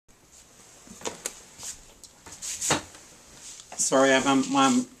Sorry, I'm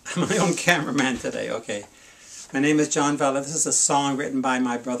my own cameraman today. Okay. My name is John Vella. This is a song written by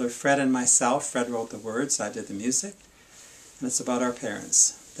my brother Fred and myself. Fred wrote the words, I did the music. And it's about our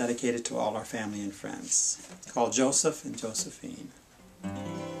parents, dedicated to all our family and friends. It's called Joseph and Josephine.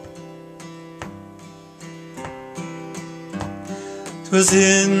 'Twas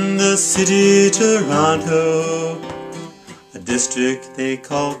in the city Toronto, a district they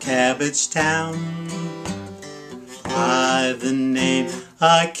call Cabbage Town. By the name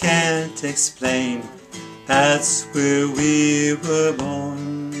I can't explain, that's where we were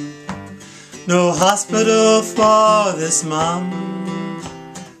born. No hospital for this mom,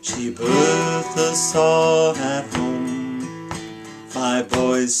 she birthed us all at home. 5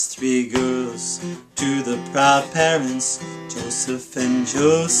 boys, 3 girls, to the proud parents, Joseph and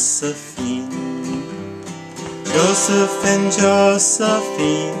Josephine. Joseph and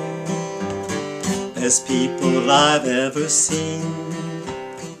Josephine, best people I've ever seen.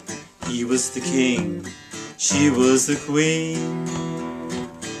 He was the king, she was the queen,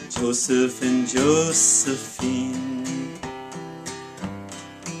 Joseph and Josephine.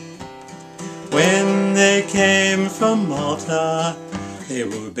 When they came from Malta, they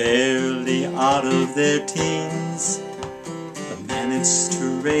were barely out of their teens, but managed to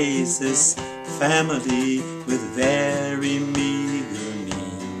raise this family with very meager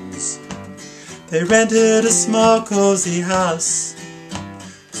means. They rented a small cozy house,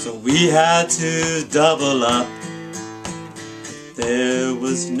 so we had to double up. There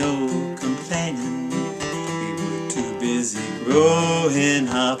was no complaining, we were too busy growing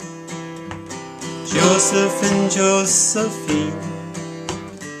up. Joseph and Josephine,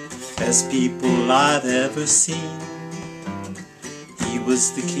 best people I've ever seen. He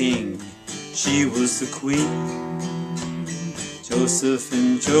was the king, she was the queen, Joseph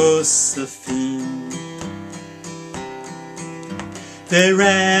and Josephine. They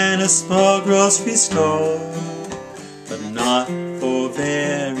ran a small grocery store, but not for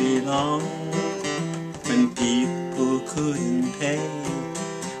very long. When people couldn't pay,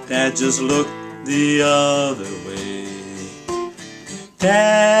 Dad just looked the other way.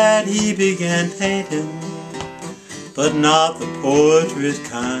 Dad, he began painting, but not the portrait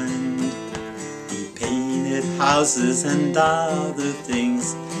kind. He painted houses and other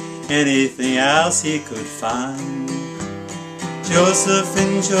things, anything else he could find. Joseph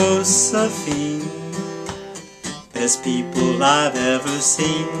and Josephine, best people I've ever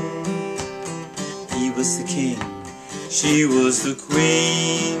seen. He was the king, she was the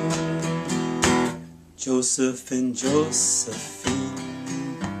queen, Joseph and Josephine.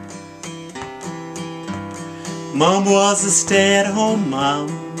 Mom was a stay-at-home mom,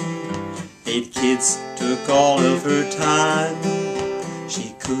 8 kids took all of her time.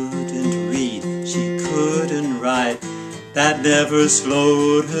 She couldn't read, she couldn't write, that never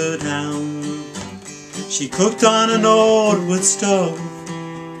slowed her down. She cooked on an old wood stove,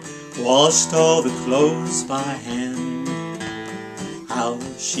 washed all the clothes by hand. How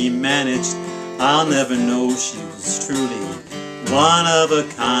she managed, I'll never know, she was truly one of a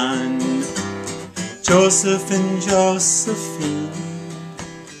kind. Joseph and Josephine,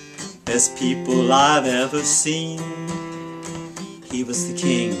 best people I've ever seen. He was the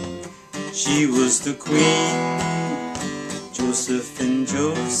king, she was the queen, Joseph and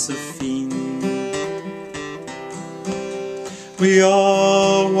Josephine. We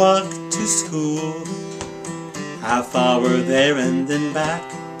all walked to school, half hour there and then back.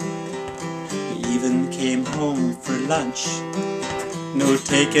 We even came home for lunch, no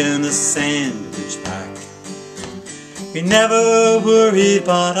taking a sandwich back. We never worried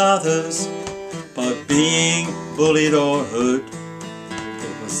about others, about being bullied or hurt.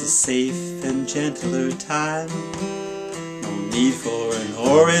 It was a safe and gentler time, no need for an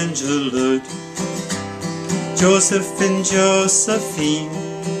orange alert. Joseph and Josephine,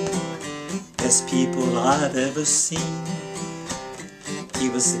 best people I've ever seen. He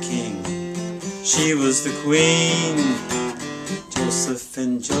was the king, she was the queen, Joseph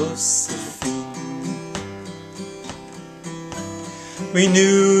and Josephine. We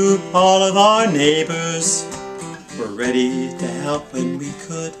knew all of our neighbors, were ready to help when we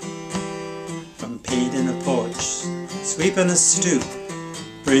could. From painting a porch, sweeping a stoop,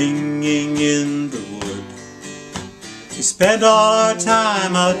 bringing in the wood. We spent all our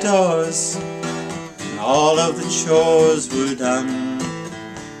time outdoors, and all of the chores were done.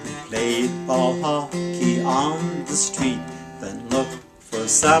 We played ball hockey on the street, then looked for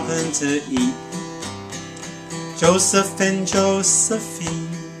something to eat. Joseph and Josephine,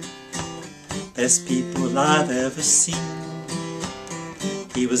 best people I've ever seen.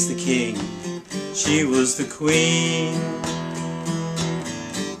 He was the king, she was the queen,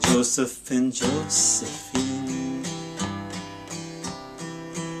 Joseph and Josephine.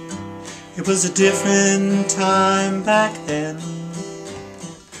 It was a different time back then,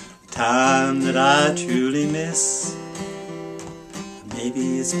 time that I truly miss.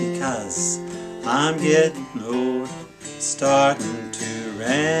 Maybe it's because I'm getting old, starting to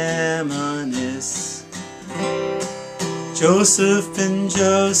reminisce. Joseph and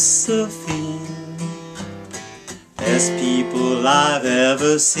Josephine, best people I've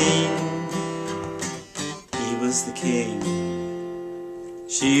ever seen. He was the king,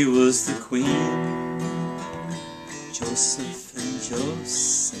 she was the queen. Joseph and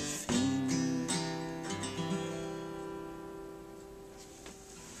Josephine.